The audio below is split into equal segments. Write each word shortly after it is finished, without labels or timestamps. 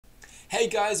Hey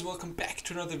guys, welcome back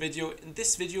to another video. In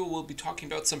this video we'll be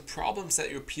talking about some problems that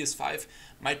your PS5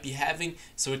 might be having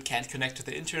so it can't connect to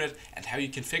the internet and how you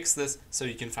can fix this so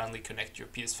you can finally connect your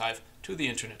PS5 to the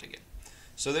internet again.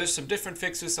 So there's some different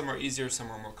fixes, some are easier, some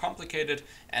are more complicated,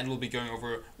 and we'll be going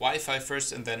over Wi-Fi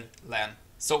first and then LAN.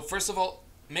 So first of all,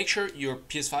 make sure your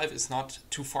PS5 is not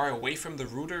too far away from the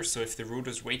router, so if the router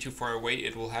is way too far away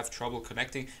it will have trouble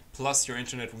connecting, plus your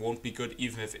internet won't be good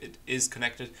even if it is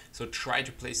connected, so try to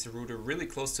place the router really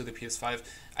close to the PS5,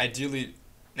 ideally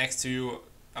next to you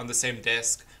on the same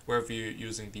desk wherever you're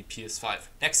using the PS5.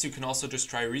 Next you can also just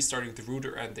try restarting the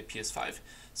router and the PS5.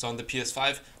 So on the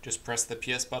PS5 just press the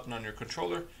PS button on your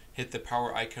controller, hit the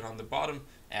power icon on the bottom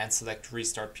and select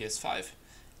restart PS5.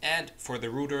 And for the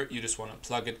router you just want to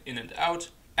plug it in and out.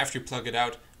 After you plug it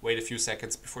out, wait a few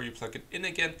seconds before you plug it in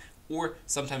again, or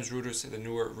sometimes routers, the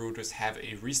newer routers, have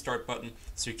a restart button,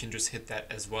 so you can just hit that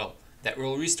as well. That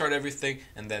will restart everything,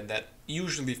 and then that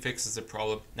usually fixes the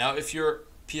problem. Now, if your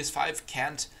PS5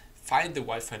 can't find the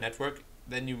Wi-Fi network,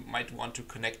 then you might want to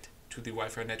connect to the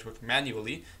Wi-Fi network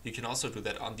manually. You can also do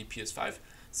that on the PS5.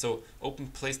 So open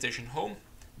PlayStation Home,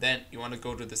 then you want to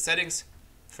go to the settings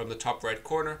from the top right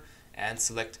corner and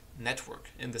select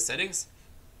Network in the settings.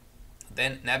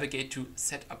 Then navigate to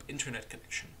set up internet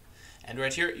connection. And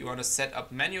right here you want to set up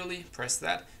manually, press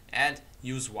that and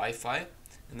use Wi-Fi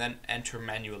and then enter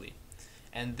manually.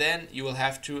 And then you will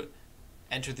have to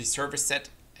enter the server set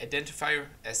identifier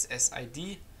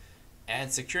SSID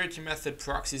and security method,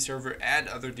 proxy server and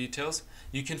other details.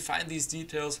 You can find these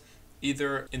details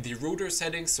either in the router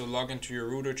settings, so log into your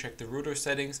router, check the router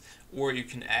settings, or you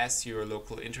can ask your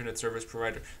local internet service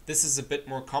provider. This is a bit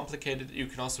more complicated. You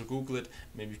can also Google it,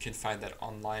 maybe you can find that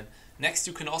online. Next,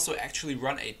 you can also actually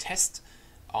run a test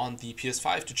on the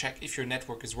PS5 to check if your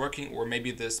network is working, or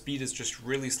maybe the speed is just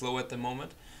really slow at the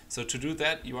moment. So to do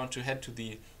that, you want to head to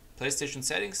the PlayStation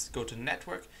settings, go to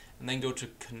network, and then go to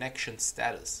connection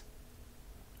status.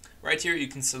 Right here, you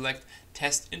can select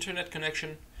test internet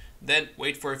connection, then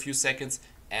wait for a few seconds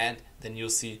and then you'll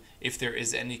see if there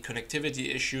is any connectivity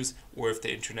issues or if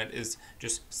the internet is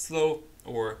just slow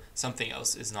or something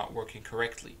else is not working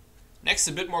correctly. Next,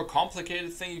 a bit more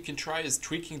complicated thing you can try is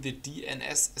tweaking the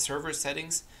DNS server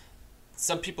settings.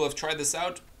 Some people have tried this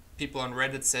out. People on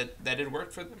Reddit said that it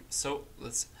worked for them. So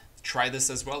let's try this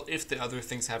as well if the other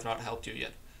things have not helped you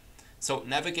yet. So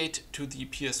navigate to the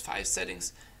PS5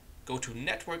 settings, go to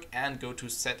network and go to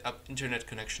set up internet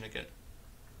connection again.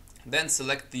 Then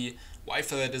select the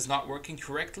Wi-Fi that is not working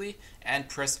correctly and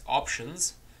press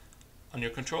options on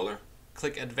your controller.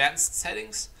 Click advanced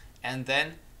settings and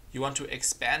then you want to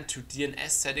expand to DNS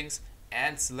settings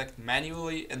and select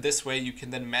manually, and this way you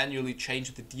can then manually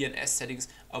change the DNS settings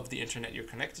of the internet you're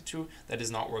connected to that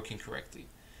is not working correctly.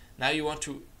 Now you want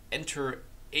to enter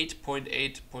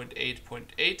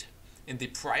 8.8.8.8 in the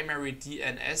primary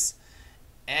DNS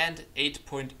and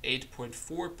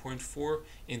 8.8.4.4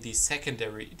 in the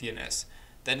secondary DNS.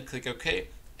 Then click OK,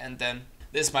 and then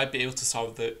this might be able to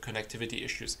solve the connectivity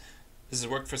issues. This has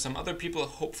worked for some other people,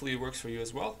 hopefully it works for you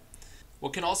as well.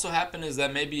 What can also happen is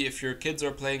that maybe if your kids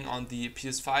are playing on the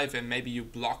PS5 and maybe you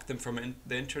block them from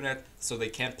the internet so they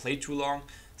can't play too long.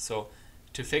 So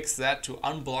to fix that, to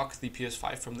unblock the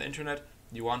PS5 from the internet,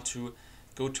 you want to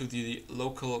go to the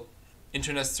local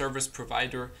internet service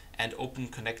provider and open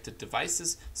connected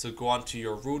devices. So go on to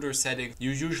your router settings.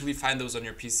 You usually find those on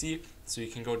your PC, so you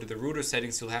can go to the router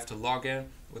settings. You'll have to log in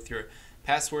with your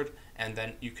password and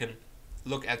then you can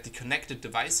look at the connected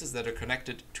devices that are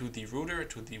connected to the router,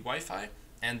 to the Wi-Fi,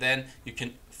 and then you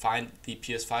can find the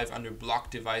PS5 under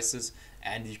block devices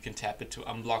and you can tap it to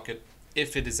unblock it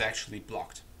if it is actually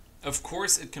blocked. Of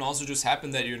course, it can also just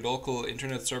happen that your local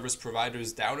internet service provider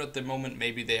is down at the moment.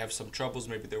 Maybe they have some troubles,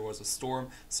 maybe there was a storm,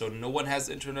 so no one has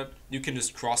internet. You can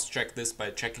just cross-check this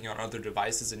by checking on other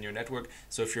devices in your network.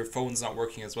 So if your phone's not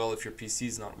working as well, if your PC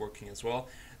is not working as well,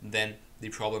 then the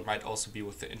problem might also be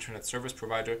with the internet service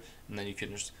provider. And then you can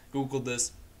just Google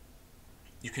this.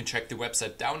 You can check the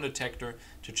website Down Detector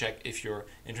to check if your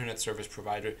internet service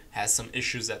provider has some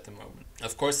issues at the moment.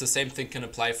 Of course, the same thing can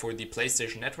apply for the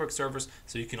PlayStation Network servers,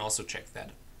 so you can also check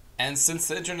that. And since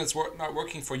the internet's not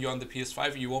working for you on the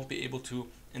PS5, you won't be able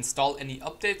to install any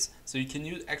updates, so you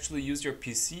can actually use your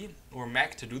PC or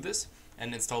Mac to do this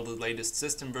and install the latest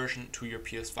system version to your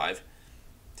PS5.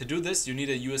 To do this, you need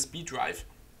a USB drive.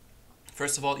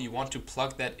 First of all, you want to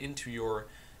plug that into your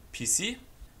PC.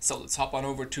 So let's hop on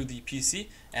over to the PC,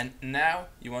 and now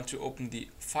you want to open the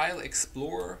File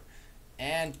Explorer,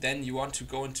 and then you want to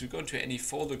go into any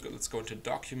folder. Let's go into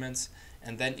Documents,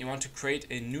 and then you want to create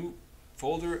a new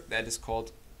folder that is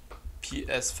called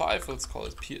PS5. Let's call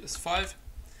it PS5,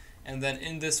 and then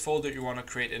in this folder you want to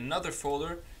create another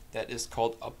folder that is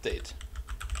called update.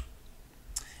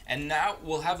 And now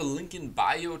we'll have a link in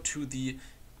bio to the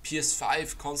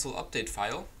PS5 console update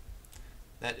file.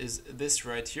 That is this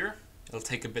right here. It'll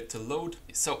take a bit to load.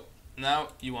 So now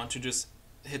you want to just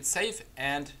hit save,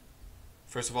 and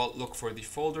first of all look for the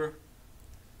folder.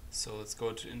 So let's go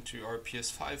into our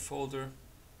PS5 folder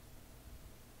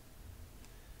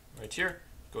right here,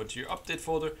 go into your update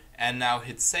folder, and now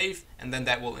hit save, and then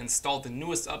that will install the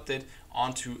newest update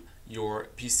onto your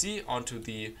PC, onto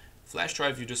the flash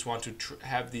drive. You just want to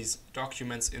have these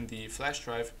documents in the flash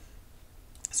drive,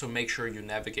 so make sure you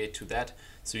navigate to that,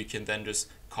 so you can then just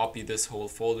copy this whole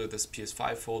folder, this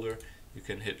PS5 folder. You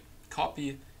can hit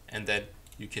copy, and then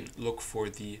you can look for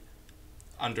the,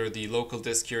 under the local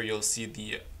disk here, you'll see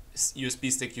the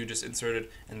USB stick you just inserted,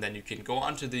 and then you can go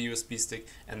onto the USB stick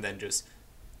and then just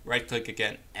right click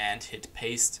again and hit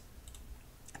paste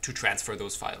to transfer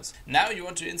those files. Now you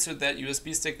want to insert that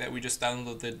USB stick that we just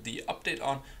downloaded the update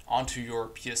on onto your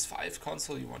PS5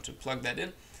 console. You want to plug that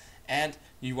in, and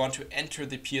you want to enter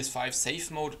the PS5 safe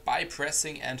mode by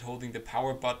pressing and holding the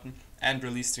power button and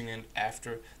releasing it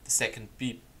after the second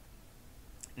beep.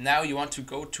 Now you want to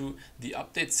go to the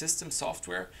update system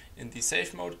software in the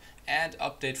safe mode and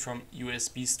update from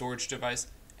USB storage device,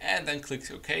 and then click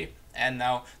OK. And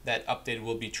now that update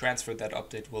will be transferred, that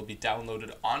update will be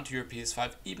downloaded onto your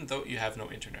PS5 even though you have no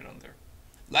internet on there.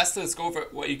 Lastly, let's go over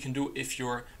what you can do if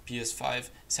your PS5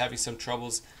 is having some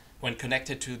troubles when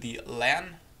connected to the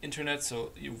LAN internet.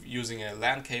 So you're using a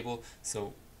LAN cable,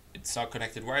 so it's not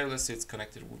connected wirelessly, it's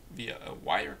connected via a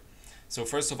wire. So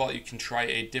first of all, you can try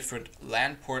a different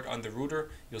LAN port on the router.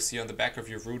 You'll see on the back of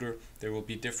your router there will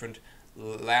be different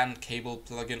LAN cable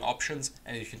plug-in options,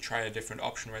 and you can try a different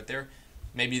option right there.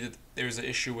 Maybe there's an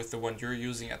issue with the one you're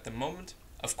using at the moment.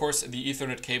 Of course, the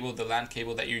Ethernet cable, the LAN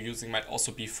cable that you're using might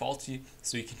also be faulty,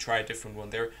 so you can try a different one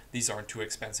there. These aren't too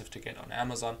expensive to get on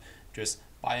Amazon. Just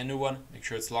buy a new one, make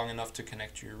sure it's long enough to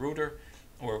connect to your router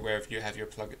or wherever you have your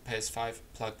PS5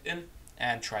 plugged in,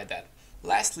 and try that.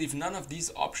 Lastly, if none of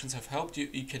these options have helped you,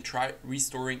 you can try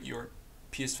restoring your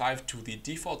PS5 to the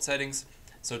default settings.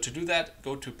 So to do that,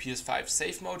 go to PS5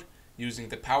 safe mode using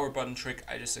the power button trick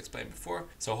I just explained before.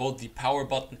 So hold the power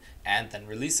button and then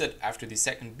release it after the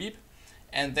second beep.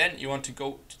 And then you want to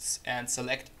go and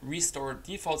select restore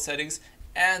default settings,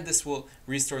 and this will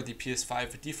restore the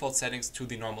PS5 default settings to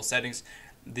the normal settings.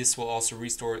 This will also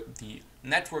restore the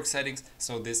network settings,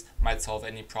 so this might solve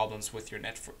any problems with your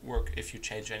network if you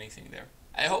change anything there.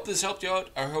 I hope this helped you out.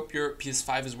 I hope your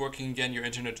PS5 is working again, your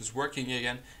internet is working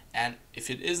again, and if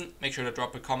it isn't, make sure to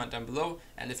drop a comment down below,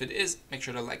 and if it is, make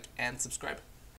sure to like and subscribe.